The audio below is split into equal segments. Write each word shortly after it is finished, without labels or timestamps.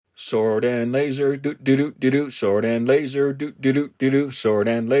sword and laser, doot doot doot doot doot, sword and laser, doot doot doot doot doot, sword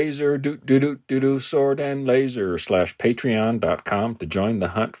and laser, doot doot doot doot doot, sword and laser, /patreon.com to join the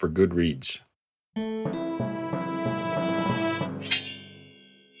hunt for good reads. Hey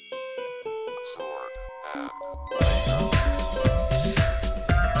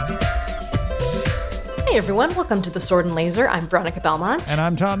everyone, welcome to the Sword and Laser. I'm Veronica Belmont. And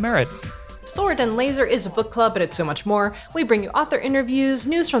I'm Tom Merritt. Sword and Laser is a book club, but it's so much more. We bring you author interviews,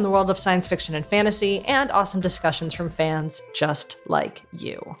 news from the world of science fiction and fantasy, and awesome discussions from fans just like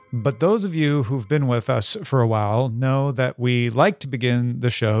you. But those of you who've been with us for a while know that we like to begin the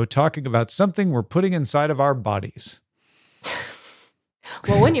show talking about something we're putting inside of our bodies.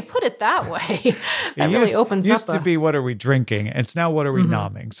 Well, when you put it that way, that really opens up. It used to be, what are we drinking? It's now, what are we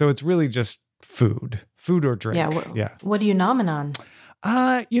nomming? So it's really just food or drink. Yeah. What do you nomin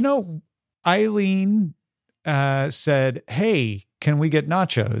on? Eileen said, hey, can we get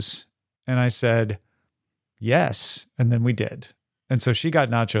nachos? And I said, yes. And then we did. And so she got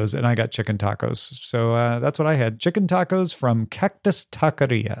nachos and I got chicken tacos. So that's what I had. Chicken tacos from Cactus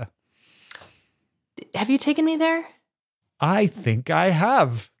Taqueria. Have you taken me there? I think I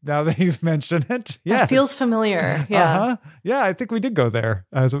have, now that you've mentioned it. Yes. It feels familiar. Yeah. Uh-huh. Yeah, I think we did go there.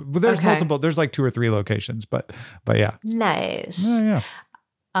 There's multiple, there's like 2 or 3 locations, but yeah. Nice. Yeah.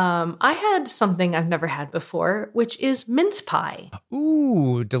 I had something I've never had before, which is mince pie.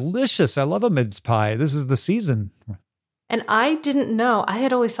 Ooh, delicious. I love a mince pie. This is the season. And I didn't know. I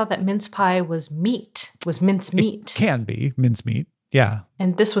had always thought that mince pie was mince meat. It can be mince meat. Yeah.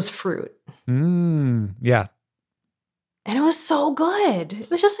 And this was fruit. Yeah. And it was so good.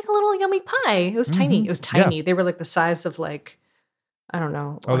 It was just like a little yummy pie. It was tiny. It was tiny. Yeah. They were like the size of like, I don't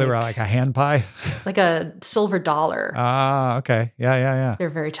know. Oh, they were like a hand pie? Like a silver dollar. Ah, okay. Yeah.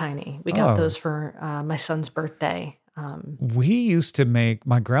 They're very tiny. We got those for my son's birthday.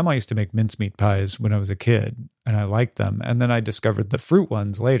 My grandma used to make mincemeat pies when I was a kid, and I liked them. And then I discovered the fruit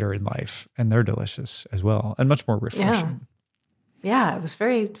ones later in life, and they're delicious as well, and much more refreshing. Yeah, it was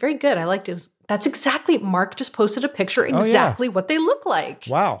very, very good. I liked it. That's exactly, Mark just posted a picture exactly what they look like.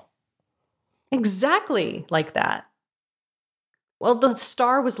 Wow. Exactly like that. Well, the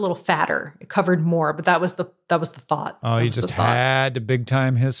star was a little fatter. It covered more, but that was the thought. Oh, you just had to big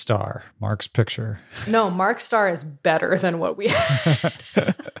time his star, Mark's picture. No, Mark's star is better than what we had.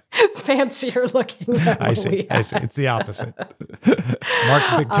 Fancier looking than I see. It's the opposite. Mark's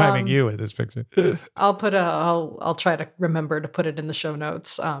big timing you with this picture. I'll try to remember to put it in the show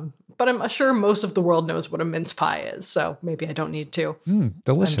notes. But I'm sure most of the world knows what a mince pie is, so maybe I don't need to.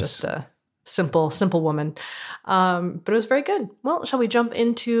 Delicious. I'm just a simple woman. But it was very good. Well, shall we jump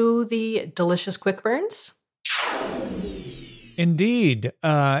into the delicious quick burns? Indeed.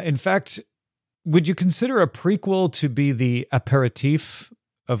 In fact, would you consider a prequel to be the aperitif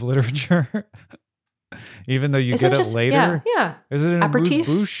of literature? Even though you get it later? Yeah. Is it an aperitif?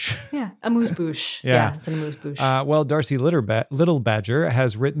 amuse-bouche? Yeah, amuse-bouche. Yeah, it's an amuse-bouche. Well, Darcy Little Badger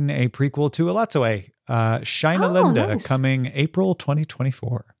has written a prequel to Elatsoe, Shina Linda, nice. Coming April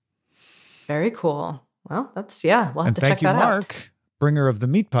 2024. Very cool. Well, we'll have to check that out. And thank you, Mark, bringer of the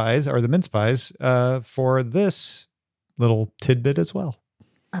meat pies or the mince pies, for this little tidbit as well.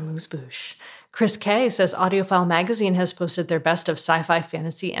 Amuse-bouche. Chris K says Audiophile Magazine has posted their best of sci-fi,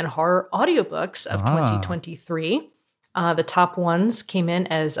 fantasy, and horror audiobooks of 2023. The top ones came in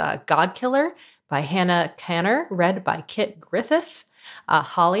as God Killer by Hannah Canner, read by Kit Griffith.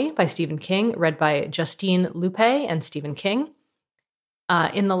 Holly by Stephen King, read by Justine Lupe and Stephen King.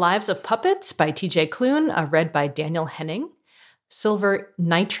 In the Lives of Puppets by T.J. Klune, read by Daniel Henning. Silver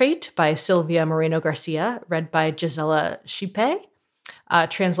Nitrate by Sylvia Moreno Garcia, read by Gisela Chipe.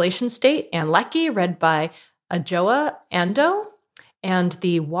 Translation State and Lecky, read by Ajoa Ando. And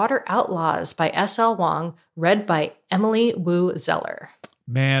The Water Outlaws by S.L. Wong, read by Emily Wu Zeller.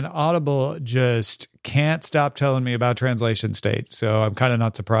 Man, Audible just can't stop telling me about Translation State, so I'm kind of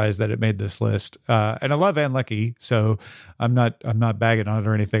not surprised that it made this list. And I love Anne Leckie, so I'm not bagging on it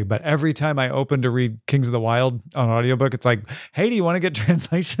or anything. But every time I open to read Kings of the Wyld on audiobook, it's like, hey, do you want to get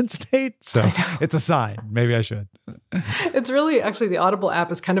Translation State? So it's a sign. Maybe I should. It's really, actually, the Audible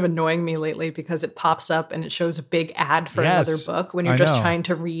app is kind of annoying me lately because it pops up and it shows a big ad for another book when you're just trying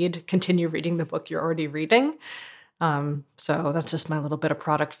to continue reading the book you're already reading. So that's just my little bit of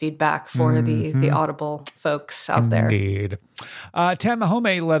product feedback for the Audible folks out there. Indeed. Tam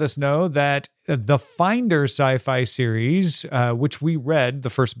Mahome let us know that the Finder sci-fi series, which we read the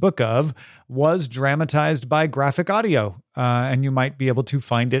first book of, was dramatized by Graphic Audio. And you might be able to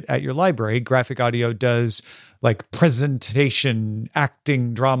find it at your library. Graphic Audio does like presentation,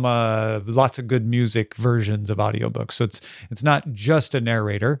 acting, drama, lots of good music versions of audiobooks. So it's not just a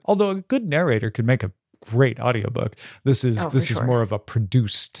narrator, although a good narrator could make a great audiobook. This is more of a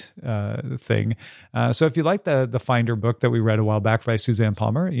produced thing. So if you like the Finder book that we read a while back by Suzanne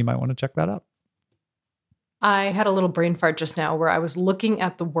Palmer, you might want to check that out. I had a little brain fart just now where I was looking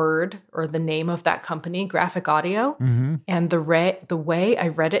at the word or the name of that company, Graphic Audio, and the way I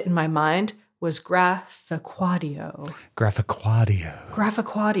read it in my mind was Graphiquaudio.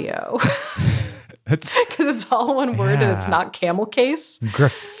 Because it's all one word and it's not camel case.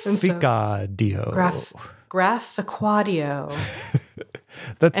 Graphiquaudio. Graphiquaudio.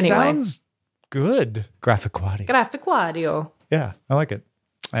 That sounds good. Graphiquaudio. Yeah, I like it.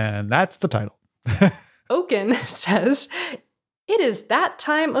 And that's the title. Oaken says, "It is that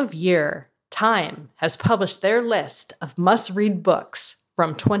time of year. Time has published their list of must-read books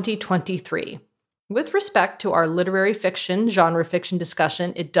from 2023. With respect to our literary fiction, genre fiction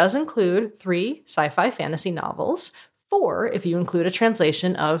discussion, it does include 3 sci-fi fantasy novels, 4 if you include a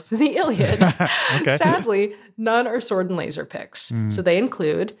translation of the Iliad. Okay. Sadly, none are sword and laser picks. So they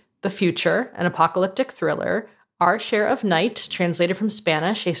include The Future, an apocalyptic thriller, Our Share of Night, translated from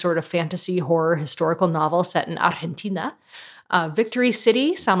Spanish, a sort of fantasy horror historical novel set in Argentina, Victory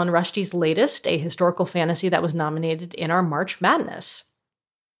City, Salman Rushdie's latest, a historical fantasy that was nominated in our March Madness.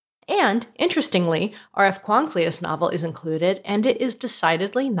 And, interestingly, R.F. Kuang's latest novel is included, and it is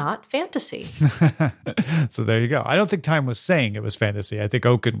decidedly not fantasy." So there you go. I don't think Time was saying it was fantasy. I think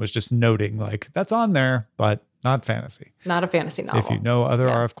Oaken was just noting, like, that's on there, but not fantasy. Not a fantasy novel. If you know other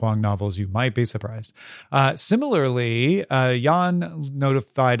R.F. Kuang novels, you might be surprised. Similarly, Jan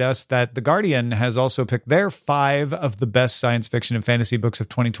notified us that The Guardian has also picked their 5 of the best science fiction and fantasy books of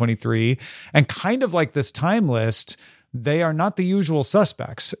 2023. And kind of like this Time list, they are not the usual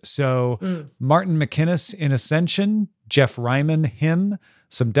suspects. So Martin McInnes in Ascension, Jeff Ryman, Him,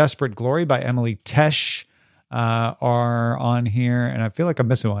 Some Desperate Glory by Emily Tesh are on here. And I feel like I'm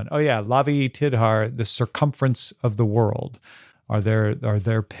missing one. Oh yeah, Lavi Tidhar, The Circumference of the World are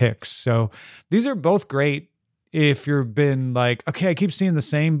their picks. So these are both great if you've been like, okay, I keep seeing the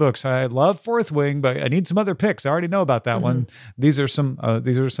same books. I love Fourth Wing, but I need some other picks. I already know about that one. These are some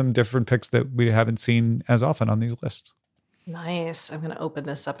different picks that we haven't seen as often on these lists. Nice. I'm going to open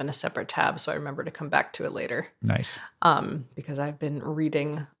this up in a separate tab so I remember to come back to it later. Nice. Because I've been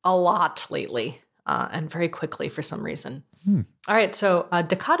reading a lot lately and very quickly for some reason. All right. So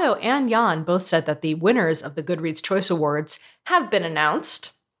Decado and Jan both said that the winners of the Goodreads Choice Awards have been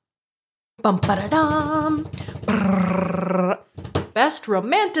announced. Bum-ba-da-dum. Best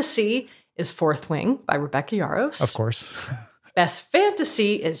Romantasy is Fourth Wing by Rebecca Yarros. Of course. Best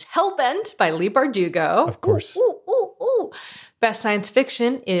Fantasy is Hellbent by Leigh Bardugo. Of course. Ooh. Best Science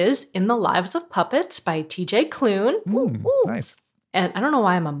Fiction is In the Lives of Puppets by TJ Klune. Nice. And I don't know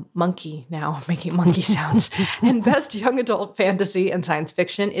why I'm a monkey now, making monkey sounds. And Best Young Adult Fantasy and Science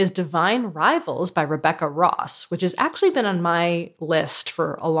Fiction is Divine Rivals by Rebecca Ross, which has actually been on my list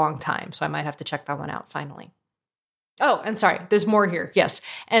for a long time. So I might have to check that one out finally. Oh, and sorry, there's more here. Yes.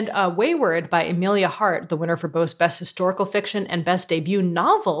 And Wayward by Amelia Hart, the winner for both Best Historical Fiction and Best Debut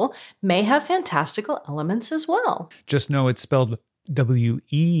Novel, may have fantastical elements as well. Just know it's spelled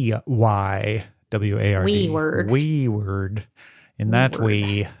Weyward. Weyward. In that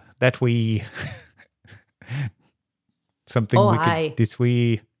way, something this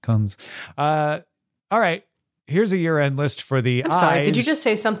way comes. All right. Here's a year-end list for the eyes. Sorry, did you just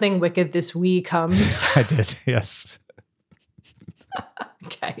say something wicked this wee comes? I did, yes.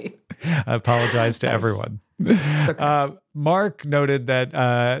 Okay. I apologize to everyone. It's okay. Mark noted that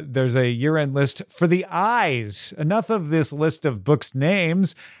there's a year-end list for the eyes. Enough of this list of books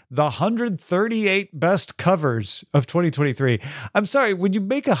names. The 138 best covers of 2023. I'm sorry, when you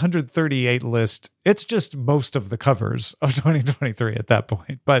make a 138 list, it's just most of the covers of 2023 at that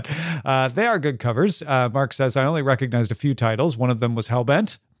point. But they are good covers. Mark says, I only recognized a few titles. One of them was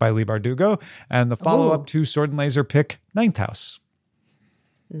Hellbent by Leigh Bardugo. And the follow-up to Sword and Laser pick, Ninth House.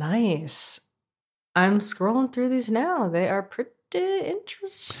 Nice. I'm scrolling through these now. They are pretty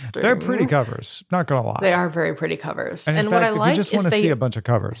interesting. They're pretty covers. Not going to lie. They are very pretty covers. And in fact, what I if like you just want to see a bunch of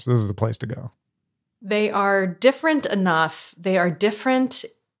covers, this is the place to go. They are different enough. They are different.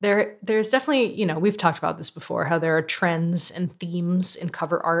 There's definitely, we've talked about this before, how there are trends and themes in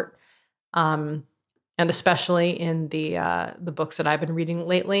cover art. And especially in the books that I've been reading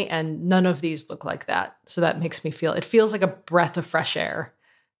lately, and none of these look like that. So that makes me feel, it feels like a breath of fresh air,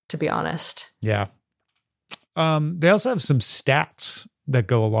 to be honest. Yeah. They also have some stats that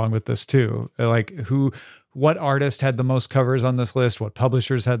go along with this too. Like what artist had the most covers on this list, what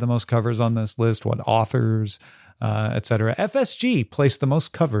publishers had the most covers on this list, what authors, etc. FSG placed the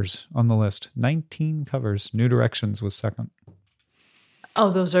most covers on the list, 19 covers. New Directions was second. Oh,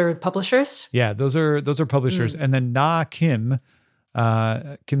 those are publishers? Yeah, those are publishers. And then Kim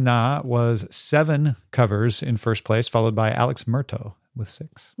Na was 7 covers in first place, followed by Alex Murto with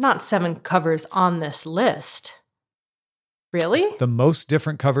 6. Not 7 covers on this list. Really? The most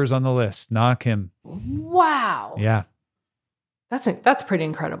different covers on the list, Na Kim. Wow. Yeah. That's pretty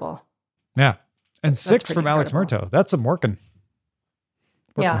incredible. Yeah. And 6 from Alex incredible. Murto. That's some working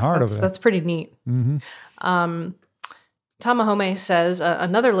hard over there. That's pretty neat. Mm-hmm. Tamahome says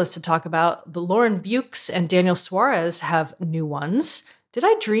another list to talk about. The Lauren Bukes and Daniel Suarez have new ones. Did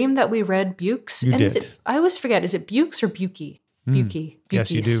I dream that we read Bukes? You did. I always forget. Is it Bukes or Bukey? Bukey.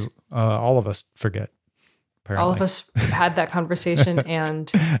 Yes, you do. All of us forget. Apparently. All of us had that conversation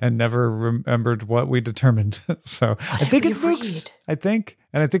and never remembered what we determined. So I think it's Bukes. I think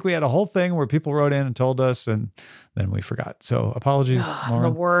we had a whole thing where people wrote in and told us, and then we forgot. So apologies, Lauren.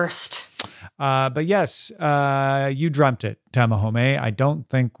 The worst. But yes, you dreamt it, Tamahome. I don't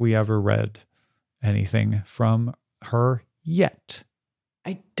think we ever read anything from her yet.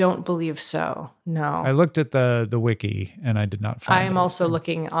 I don't believe so. No. I looked at the wiki and I did not find it. I am also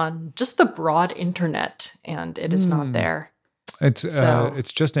looking on just the broad internet and it is not there. It's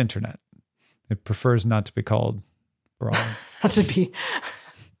just internet. It prefers not to be called broad. Not to be.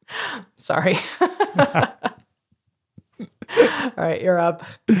 Sorry. All right, you're up.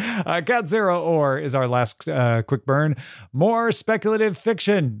 Cat Zero Ore is our last quick burn. More speculative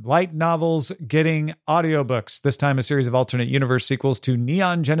fiction, light novels getting audiobooks. This time a series of alternate universe sequels to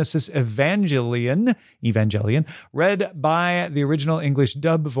Neon Genesis Evangelion, read by the original English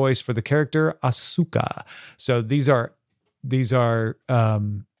dub voice for the character Asuka. So these are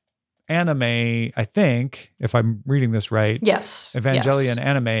anime, I think, if I'm reading this right. Yes. Evangelion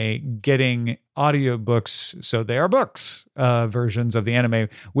anime getting audiobooks. So they are books, versions of the anime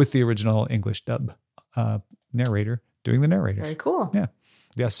with the original English dub narrator doing the narrators. Very cool. Yeah.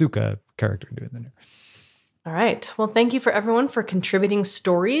 The Asuka character doing the narrator. All right. Well, thank you for everyone for contributing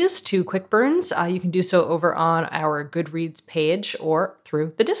stories to Quick Burns. You can do so over on our Goodreads page or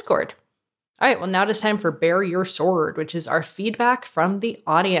through the Discord. All right, well, now it is time for Bare Your Sword, which is our feedback from the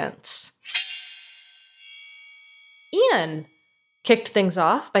audience. Ian kicked things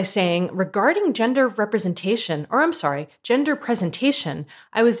off by saying, regarding gender presentation, I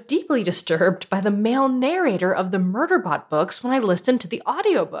was deeply disturbed by the male narrator of the Murderbot books when I listened to the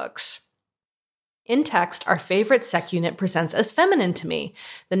audiobooks. In text, our favorite sec unit presents as feminine to me.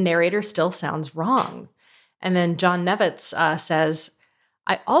 The narrator still sounds wrong. And then John Nevitz says,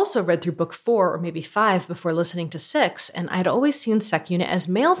 I also read through book 4 or maybe 5 before listening to 6, and I'd always seen Sec Unit as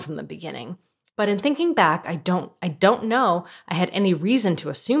male from the beginning. But in thinking back, I don't know I had any reason to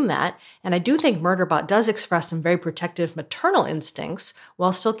assume that, and I do think Murderbot does express some very protective maternal instincts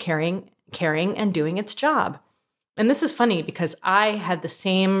while still caring and doing its job. And this is funny because I had the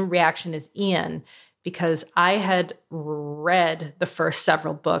same reaction as Ian because I had read the first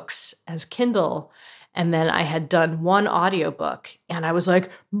several books as Kindle. And then I had done one audiobook and I was like,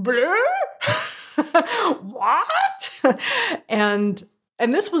 what? And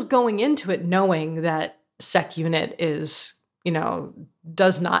this was going into it knowing that Sec Unit is,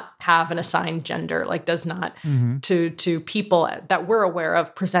 does not have an assigned gender, like does not to people that we're aware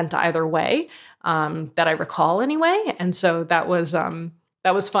of present either way, that I recall anyway. And so that was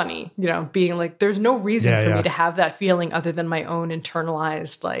funny, being like, there's no reason for me to have that feeling other than my own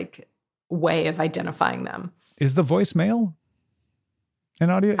internalized, like, way of identifying them. Is the voice male in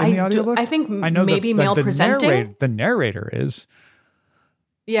the audiobook? I think maybe male presenting. The narrator is.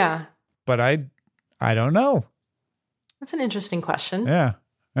 Yeah. But I don't know. That's an interesting question. Yeah.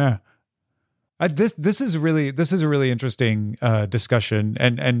 This is a really interesting discussion,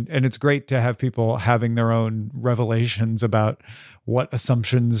 and it's great to have people having their own revelations about what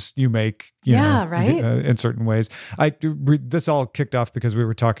assumptions you make. In certain ways. This all kicked off because we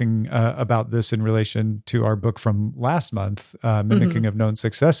were talking about this in relation to our book from last month, Mimicking of Known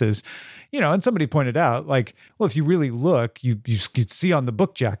Successes. And somebody pointed out, like, well, if you really look, you could see on the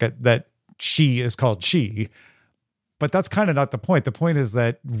book jacket that she is called she. But that's kind of not the point. The point is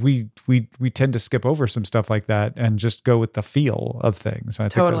that we tend to skip over some stuff like that and just go with the feel of things. And I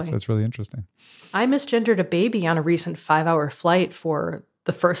think that's really interesting. I misgendered a baby on a recent 5-hour flight for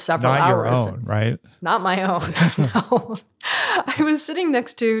the first several Not hours. Your own, right? Not my own. No. I was sitting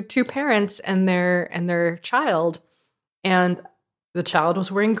next to two parents and their child, and the child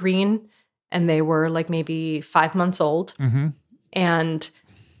was wearing green, and they were like maybe 5 months old. Mm-hmm. And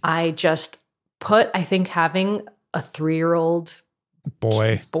I just put, I think, having a 3-year-old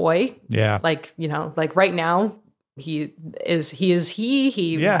boy. Yeah. Like, like right now, he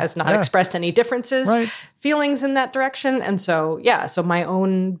has not expressed any differences, feelings in that direction. And so, so my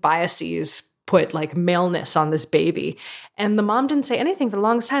own biases put like maleness on this baby. And the mom didn't say anything for the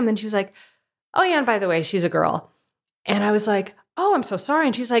longest time. Then she was like, oh yeah, and by the way, she's a girl. And I was like, oh, I'm so sorry.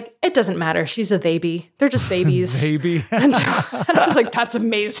 And she's like, it doesn't matter. She's a baby. They're just babies. Baby. and I was like, that's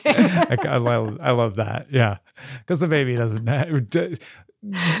amazing. I love that. Yeah. Because the baby doesn't.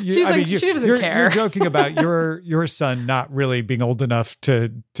 She doesn't care. You're joking about your son not really being old enough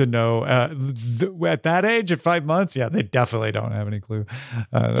to know at that age, at 5 months. Yeah, they definitely don't have any clue.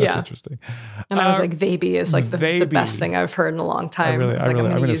 That's interesting. And I was like, baby is like the best thing I've heard in a long time. I'm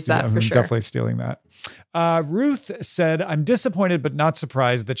going to use that for sure. I'm definitely stealing that. Ruth said, I'm disappointed but not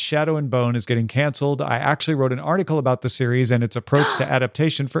surprised that Shadow and Bone is getting canceled. I actually wrote an article about the series and its approach to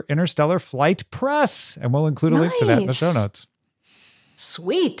adaptation for Interstellar Flight Press, and we'll include a link to that in the show notes.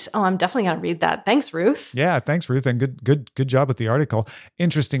 Sweet. Oh, I'm definitely going to read that. Thanks, Ruth. Yeah, thanks, Ruth. And good job with the article.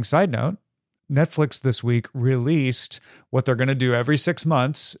 Interesting side note. Netflix this week released what they're going to do every 6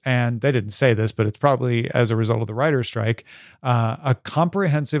 months. And they didn't say this, but it's probably as a result of the writer's strike, a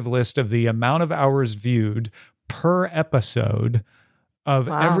comprehensive list of the amount of hours viewed per episode of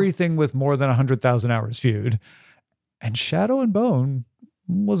everything with more than 100,000 hours viewed. And Shadow and Bone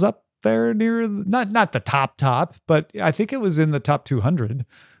was up there near not the top, but I think it was in the top 200,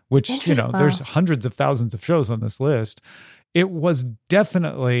 which, there's hundreds of thousands of shows on this list. It was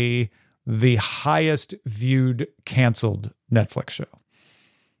definitely the highest viewed canceled Netflix show.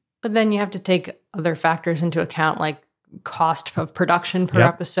 But then you have to take other factors into account, like cost of production per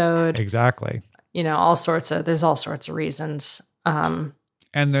episode. Exactly. There's all sorts of reasons.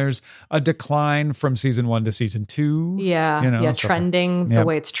 And there's a decline from season 1 to season 2. Trending, the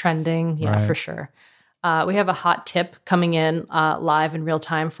way it's trending. Yeah, right. For sure. We have a hot tip coming in live in real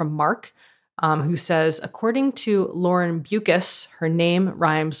time from Mark, who says, according to Lauren Bucas, her name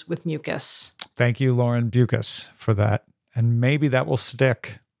rhymes with mucus. Thank you, Lauren Bucas, for that. And maybe that will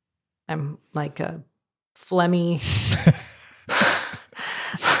stick. I'm like a phlegmy...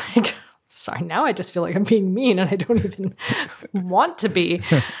 Sorry, now I just feel like I'm being mean and I don't even want to be.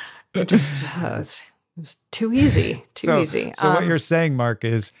 It just it was too easy. Too easy. So what you're saying, Mark,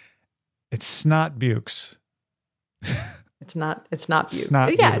 is it's snot bukes. It's not Bukes. It's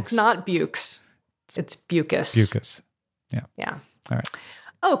not Bukes. It's Bucas. Bucas. Yeah. Yeah. All right.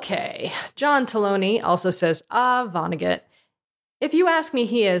 Okay. John Taloni also says, Vonnegut. If you ask me,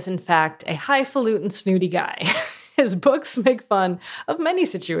 he is, in fact, a highfalutin snooty guy. His books make fun of many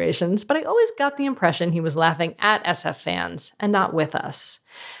situations, but I always got the impression he was laughing at SF fans and not with us.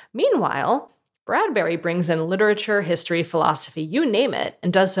 Meanwhile, Bradbury brings in literature, history, philosophy, you name it,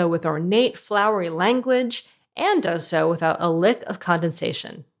 and does so with ornate, flowery language, and does so without a lick of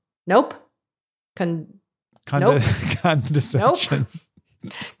condensation. Nope. Condescension. Nope.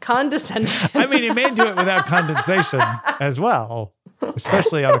 Condescension. I mean, he may do it without condensation as well,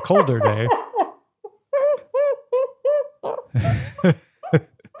 especially on a colder day.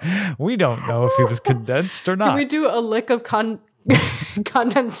 We don't know if he was condensed or not. Can we do a lick of condensation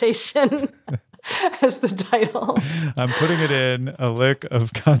as the title? I'm putting it in, a lick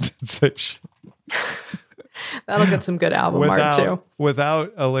of condensation. That'll get some good album art too.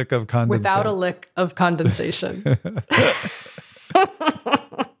 Without a lick of condensation. Without a lick of condensation.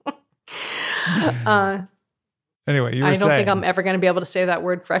 Anyway, you were I don't saying. think I'm ever going to be able to say that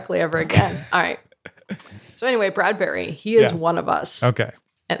word correctly ever again. All right. So anyway, Bradbury, he is one of us. Okay.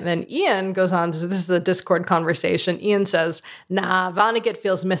 And then Ian goes on, this is a Discord conversation. Ian says, nah, Vonnegut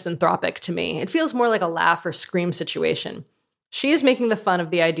feels misanthropic to me. It feels more like a laugh or scream situation. She is making the fun of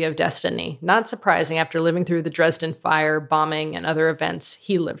the idea of destiny. Not surprising after living through the Dresden fire, bombing, and other events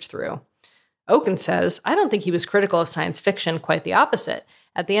he lived through. Oken says, I don't think he was critical of science fiction, quite the opposite.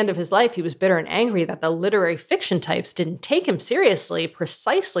 At the end of his life, he was bitter and angry that the literary fiction types didn't take him seriously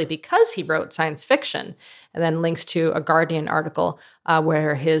precisely because he wrote science fiction. And then links to a Guardian article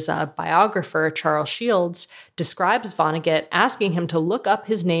where his biographer, Charles Shields, describes Vonnegut, asking him to look up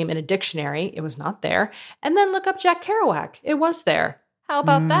his name in a dictionary. It was not there. And then look up Jack Kerouac. It was there. How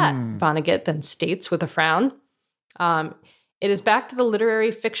about that? Vonnegut then states with a frown. It is back to the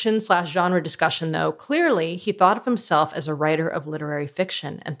literary fiction / genre discussion, though. Clearly, he thought of himself as a writer of literary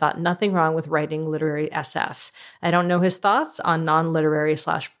fiction and thought nothing wrong with writing literary SF. I don't know his thoughts on non-literary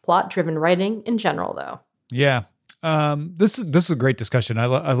 / plot-driven writing in general, though. Yeah. This is a great discussion. I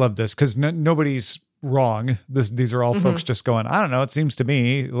love this because nobody's wrong. These are all folks just going, I don't know. It seems to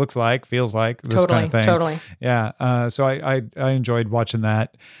me, it looks like, feels like this kind of thing. Totally. Yeah. So I enjoyed watching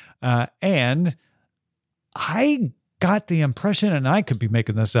that. And I got the impression, and I could be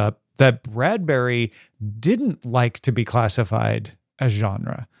making this up, that Bradbury didn't like to be classified as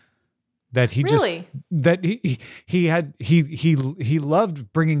genre. That he really? He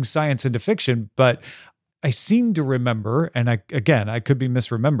loved bringing science into fiction, but I seem to remember, and I could be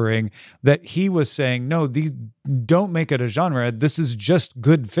misremembering, that he was saying, no, don't make it a genre. This is just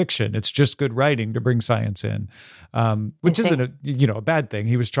good fiction. It's just good writing to bring science in, which isn't a bad thing.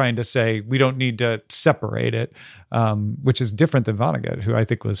 He was trying to say we don't need to separate it, which is different than Vonnegut, who I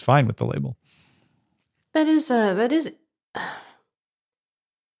think was fine with the label. That is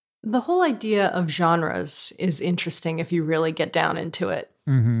the whole idea of genres is interesting if you really get down into it.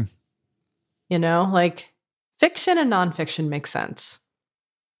 Mm-hmm. You know, like fiction and nonfiction makes sense.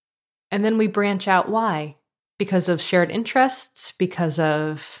 And then we branch out. Why? Because of shared interests, because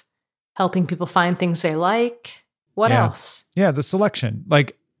of helping people find things they like. What else? Yeah, the selection.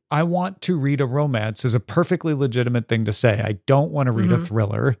 Like, I want to read a romance is a perfectly legitimate thing to say. I don't want to read a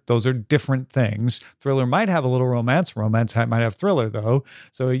thriller. Those are different things. Thriller might have a little romance. Romance might have thriller, though.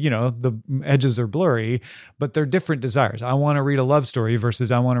 So, the edges are blurry, but they're different desires. I want to read a love story versus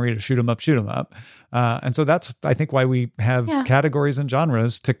I want to read a shoot 'em up. And so that's, I think, why we have categories and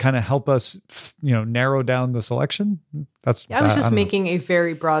genres to kind of help us, narrow down the selection. I was just making a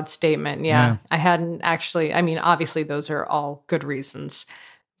very broad statement. Yeah. I hadn't actually, obviously those are all good reasons.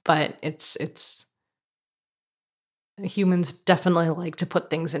 But it's humans definitely like to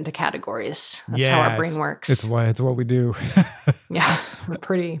put things into categories. That's how our brain works. It's what we do. Yeah, we're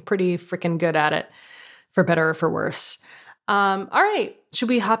pretty freaking good at it, for better or for worse. All right, should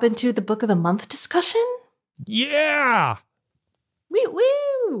we hop into the book of the month discussion? Yeah.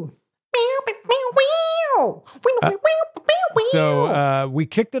 Woo. So we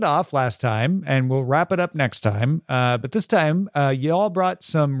kicked it off last time, and we'll wrap it up next time. But this time, y'all brought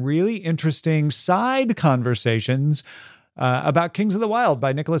some really interesting side conversations about Kings of the Wyld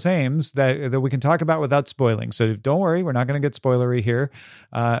by Nicholas Ames that we can talk about without spoiling. So don't worry, we're not going to get spoilery here.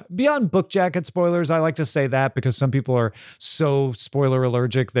 Beyond book jacket spoilers, I like to say that because some people are so spoiler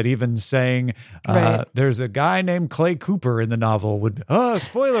allergic that even saying there's a guy named Clay Cooper in the novel would,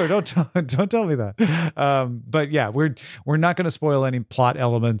 spoiler, don't tell me that. But yeah, we're not going to spoil any plot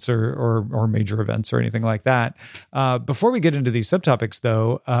elements or major events or anything like that. Before we get into these subtopics,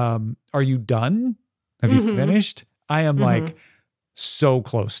 though, are you done? Have you finished? I am like so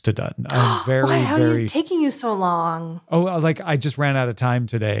close to done. I'm How is it taking you so long? Oh, like I just ran out of time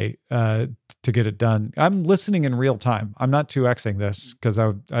today to get it done. I'm listening in real time. I'm not 2Xing this because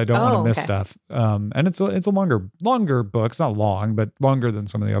I don't want to miss stuff. And it's a longer book. It's not long, but longer than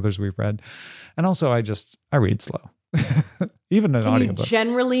some of the others we've read. And also I read slow. Even an audiobook. Can you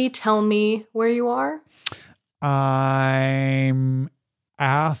generally tell me where you are? I'm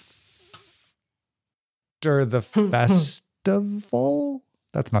after the festival.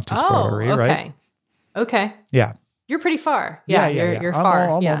 That's not too spoilery, right? Okay. Yeah. You're pretty far. Yeah. You're far.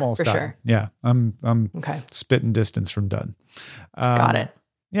 I'm almost for done. Sure. Yeah. I'm spitting distance from done. Got it.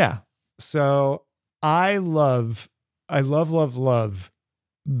 Yeah. So I love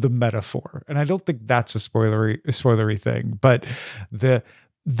the metaphor. And I don't think that's a spoilery thing, but the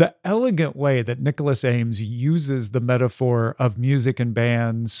elegant way that Nicholas Ames uses the metaphor of music and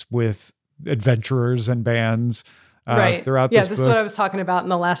bands with adventurers and bands throughout this book. Yeah, this is what I was talking about in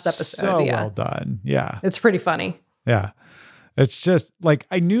the last episode. So well done. Yeah. It's pretty funny. Yeah. It's just like,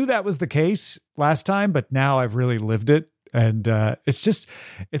 I knew that was the case last time, but now I've really lived it. And it's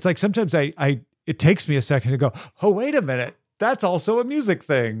like sometimes it takes me a second to go, oh, wait a minute. That's also a music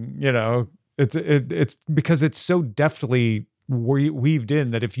thing. It's because it's so deftly weaved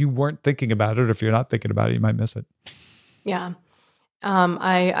in that if you weren't thinking about it, or if you're not thinking about it, you might miss it. Yeah.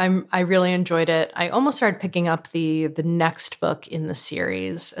 I really enjoyed it. I almost started picking up the next book in the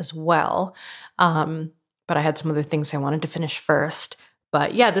series as well. But I had some other things I wanted to finish first.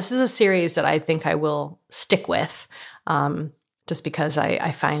 But yeah, this is a series that I think I will stick with. Just because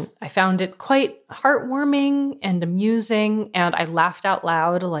I found it quite heartwarming and amusing, and I laughed out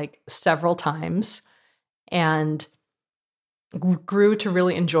loud like several times and grew to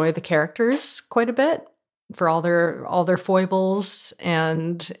really enjoy the characters quite a bit. for all their foibles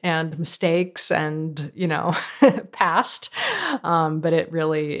and mistakes and, past. But it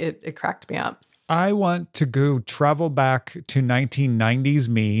really, it cracked me up. I want to go travel back to 1990s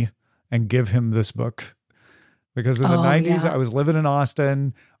me and give him this book, because in the 90s, I was living in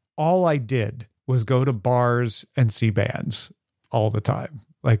Austin. All I did was go to bars and see bands all the time.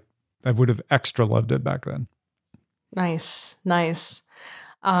 Like, I would have extra loved it back then. Nice.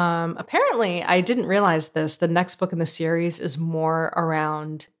 Apparently, I didn't realize this. The next book in the series is more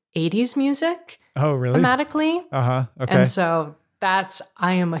around 80s music. Oh, really? Thematically. Okay. And so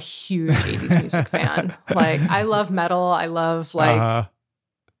I am a huge 80s music fan. Like, I love metal. I love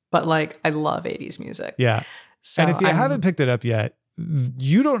but like, I love 80s music. Yeah. So and if you haven't picked it up yet,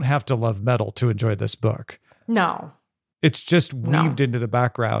 you don't have to love metal to enjoy this book. No. It's just weaved into the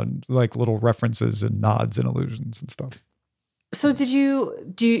background, like little references and nods and allusions and stuff. So did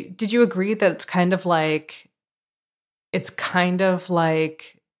you agree that it's kind of like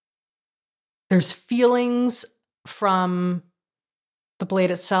there's feelings from the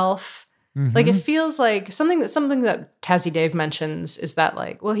Blade itself? Mm-hmm. Like, it feels like something that Tassie Dave mentions is that,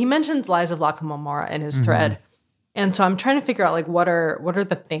 like, well, he mentions Lies of Locke Lamora in his thread. And so I'm trying to figure out, like, what are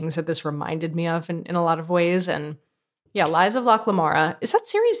the things that this reminded me of in a lot of ways. And yeah, Lies of Locke Lamora. Is that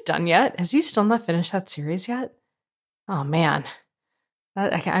series done yet? Has he still not finished that series yet? Oh, man.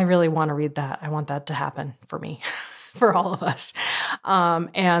 I really want to read that. I want that to happen for me, for all of us.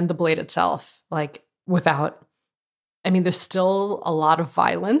 And the Blade itself, like, there's still a lot of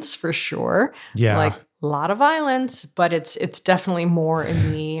violence for sure. Yeah. Like, a lot of violence, but it's definitely more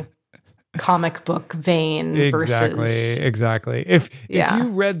in the comic book vein versus... Exactly. If you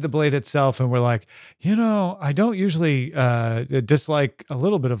read The Blade itself and were like, I don't usually dislike a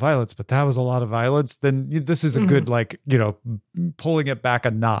little bit of violence, but that was a lot of violence, then this is a good, like, pulling it back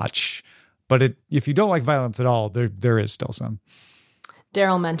a notch. But if you don't like violence at all, there is still some.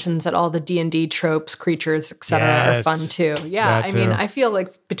 Daryl mentions that all the D&D tropes, creatures, etc. are fun too. Yeah, I feel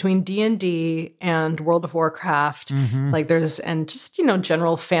like between D&D and World of Warcraft, like there's, and just,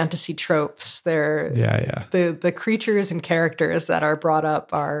 general fantasy tropes, the creatures and characters that are brought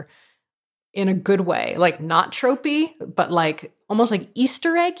up are in a good way, like not tropey, but like almost like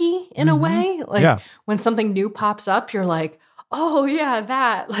Easter eggy in a way. Like when something new pops up, you're like, oh yeah,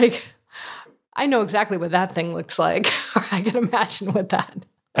 that, like, I know exactly what that thing looks like, or I can imagine what that.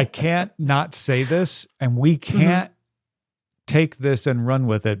 I can't not say this, and we can't take this and run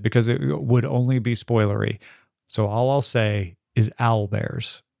with it because it would only be spoilery. So all I'll say is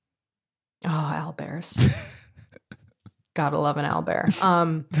owlbears. Oh, owlbears. Gotta love an owlbear.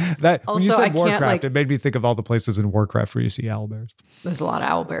 That when you said Warcraft, it made me think of all the places in Warcraft where you see owlbears. There's a lot of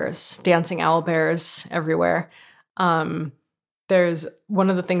owlbears, dancing owlbears everywhere. There's one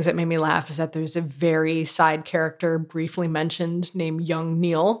of the things that made me laugh is that there's a very side character briefly mentioned named Young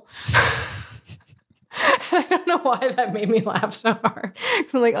Neil. I don't know why that made me laugh so hard.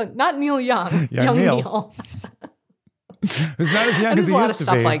 Because I'm like, oh, not Neil Young, Young Neil. Who's not as young as he used to be. There's a lot of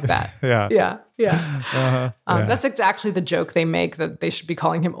stuff like that. Yeah. That's actually the joke they make, that they should be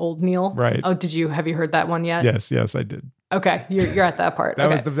calling him Old Neil. Right. Oh, have you heard that one yet? Yes, I did. Okay, you're at that part.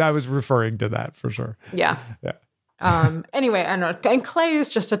 That was referring to that for sure. Yeah. Anyway, I don't know. And Clay is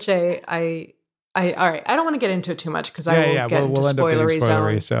just such all right. I don't want to get into it too much because I will get into spoilery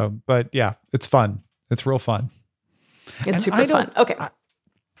zone. So, but yeah, it's fun. It's real fun. It's super fun. Okay.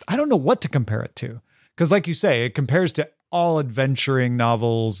 I don't know what to compare it to. Because like you say, it compares to all adventuring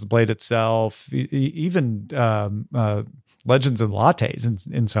novels, The Blade itself, even Legends and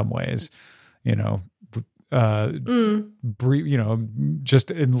Lattes in some ways,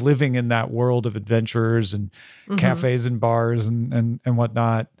 just in living in that world of adventures and cafes and bars and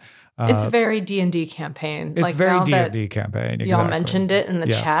whatnot. It's very D&D campaign. It's very D&D campaign. Exactly. Y'all mentioned it in the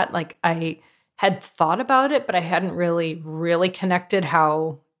chat. Like, I had thought about it, but I hadn't really connected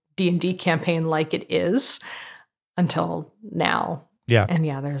how D&D campaign like it is until now. Yeah. And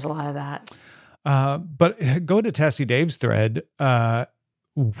there's a lot of that. But go to Tassie Dave's thread.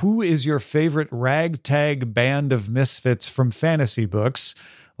 Who is your favorite ragtag band of misfits from fantasy books?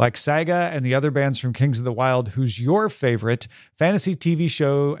 Like Saga and the other bands from Kings of the Wyld, who's your favorite? Fantasy TV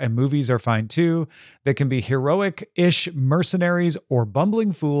show and movies are fine too. They can be heroic-ish mercenaries or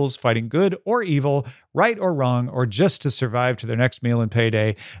bumbling fools fighting good or evil, right or wrong, or just to survive to their next meal and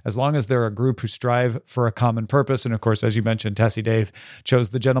payday, as long as they're a group who strive for a common purpose. And of course, as you mentioned, Tassie Dave chose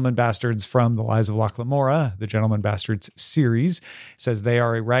the Gentleman Bastards from The Lies of Locke Lamora, the Gentleman Bastards series. Says they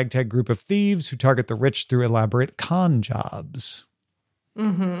are a ragtag group of thieves who target the rich through elaborate con jobs.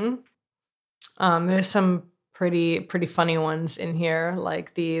 There's some pretty funny ones in here,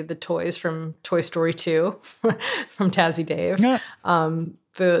 like the toys from Toy Story 2 from Tazzy Dave. Yeah.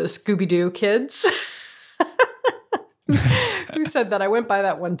 The Scooby-Doo kids. Who said that? I went by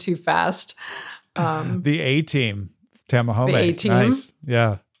that one too fast. The A-Team. Tamahome. The A-Team. Nice.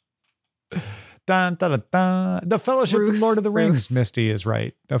 Yeah. Dun, dun, dun, dun. The Fellowship from Lord of the Rings. Misty is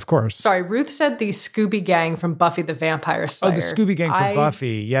right. Of course. Sorry, Ruth said the Scooby Gang from Buffy the Vampire Slayer. Oh, the Scooby Gang from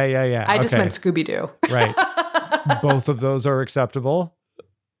Buffy. Yeah. I just meant Scooby-Doo. Right. Both of those are acceptable.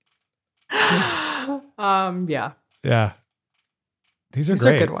 Yeah. Yeah. These are These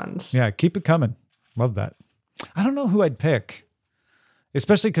great. are good ones. Yeah, keep it coming. Love that. I don't know who I'd pick,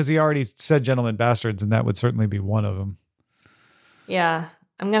 especially because he already said Gentlemen Bastards, and that would certainly be one of them. Yeah,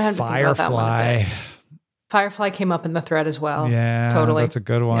 I'm going to have to think about that one a bit. Firefly came up in the thread as well. Yeah, totally. That's a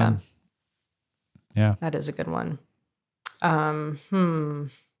good one. Yeah. That is a good one. Yeah, I'm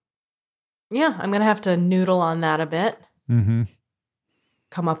going to have to noodle on that a bit. Mm-hmm.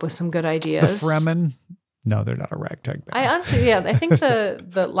 Come up with some good ideas. The Fremen. No, they're not a ragtag band. I honestly, I think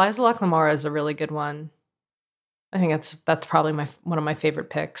the Liza Locklamara is a really good one. I think that's probably one of my favorite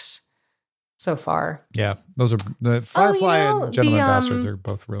picks so far. Yeah, those are the Firefly and Gentlemen Bastards are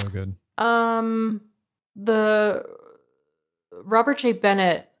both really good. The Robert J.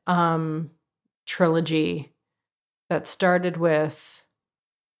 Bennett trilogy that started with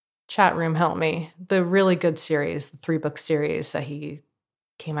Chat Room Help Me, the really good series, the 3-book series that he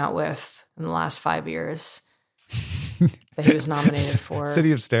came out with in the last 5 years that he was nominated for.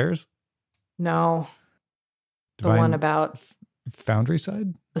 City of Stairs? No. Divine the one about Foundry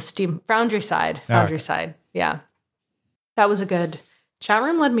Side? The Steam Foundry Side. Yeah. That was a good Chat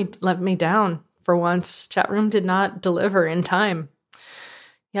Room let me down for once. Chat Room did not deliver in time.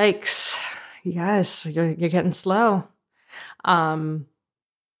 Yikes. You guys, you're getting slow.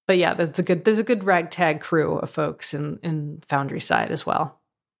 But yeah, there's a good ragtag crew of folks in Foundry Side as well.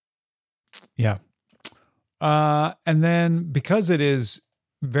 Yeah. And then because it is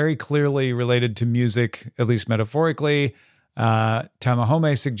very clearly related to music, at least metaphorically,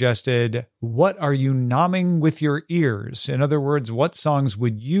 Tamahome suggested, what are you nomming with your ears? In other words, what songs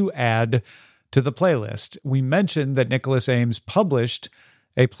would you add to the playlist? We mentioned that Nicholas Ames published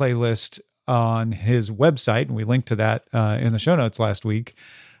a playlist on his website, and we linked to that in the show notes last week.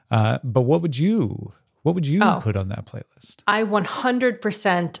 But what would you put on that playlist? I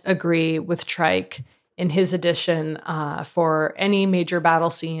 100% agree with Trike in his edition for any major battle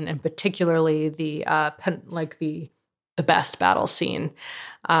scene, and particularly the best battle scene,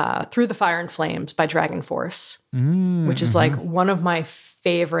 Through the Fire and Flames by Dragon Force, which is like one of my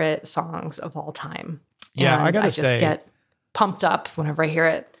favorite songs of all time. Yeah, and I gotta just get pumped up whenever I hear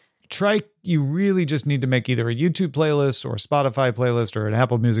it. Trike, you really just need to make either a YouTube playlist or a Spotify playlist or an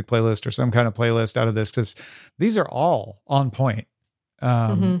Apple Music playlist or some kind of playlist out of this, because these are all on point.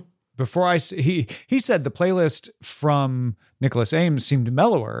 Before he said the playlist from Nicholas Ames seemed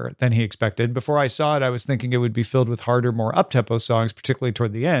mellower than he expected. Before I saw it, I was thinking it would be filled with harder, more up-tempo songs, particularly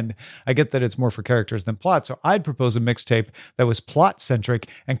toward the end. I get that it's more for characters than plot, so I'd propose a mixtape that was plot-centric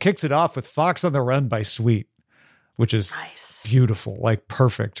and kicks it off with Fox on the Run by Sweet, which is beautiful, like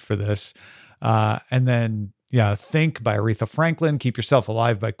perfect for this. And then, Think by Aretha Franklin, Keep Yourself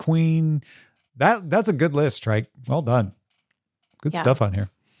Alive by Queen. That's a good list, right? Well done. Good stuff on here.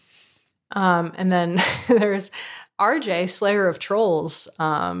 And then there's RJ, Slayer of Trolls,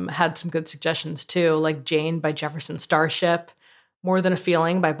 had some good suggestions too, like Jane by Jefferson Starship, More Than a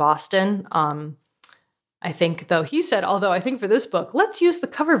Feeling by Boston. I think, though, he said, although I think for this book, let's use the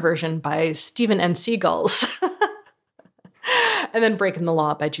cover version by Stephen N. Seagulls. And then Breaking the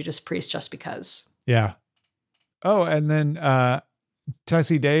Law by Judas Priest, just because. Yeah. Oh, and then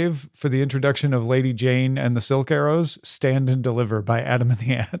Tessie Dave for the introduction of Lady Jane and the Silk Arrows, Stand and Deliver by Adam and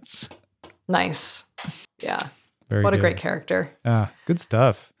the Ants. Nice. Yeah. Very what good. A great character. Good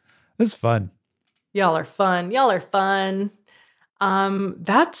stuff. This is fun. Y'all are fun.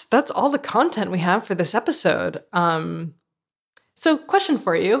 That's all the content we have for this episode. So question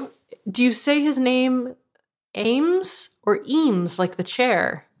for you. Do you say his name Ames or Eames, like the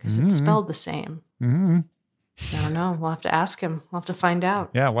chair? Because it's spelled the same. I don't know. We'll have to ask him. We'll have to find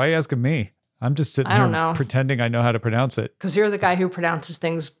out. Yeah, why are you asking me? I'm just sitting here pretending I know how to pronounce it. Because you're the guy who pronounces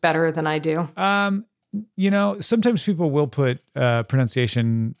things better than I do. Sometimes people will put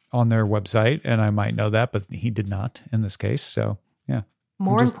pronunciation on their website, and I might know that, but he did not in this case. So, yeah.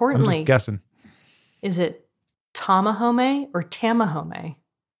 More importantly, I'm just guessing. Is it Tamahome or Tamahome?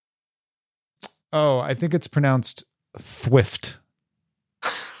 Oh, I think it's pronounced Thwift.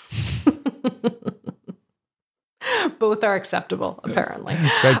 Both are acceptable, apparently.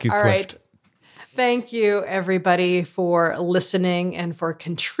 Thank you, All Thwift. right. Thank you, everybody, for listening and for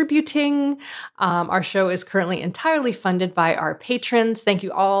contributing. Our show is currently entirely funded by our patrons. Thank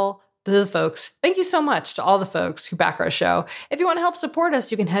you all to the folks. Thank you so much to all the folks who back our show. If you want to help support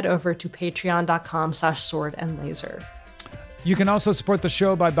us, you can head over to patreon.com/swordandlaser. You can also support the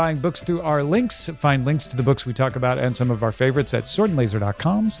show by buying books through our links. Find links to the books we talk about and some of our favorites at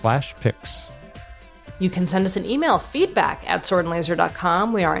swordandlaser.com/picks. You can send us an email,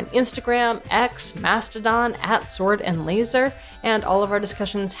 feedback@swordandlaser.com. We are on Instagram, X, Mastodon, @swordandlaser. And all of our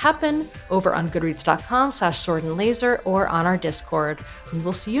discussions happen over on goodreads.com/swordandlaser or on our Discord. We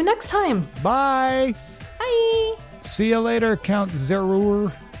will see you next time. Bye. Bye. See you later, Count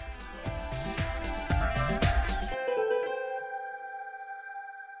Zerur.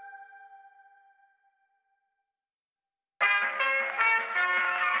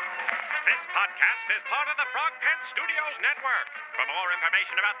 This podcast is part of the Frog Pants Studios Network. For more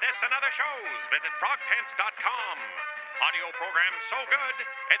information about this and other shows, visit frogpants.com. Audio program so good,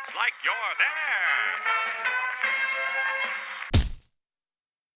 it's like you're there.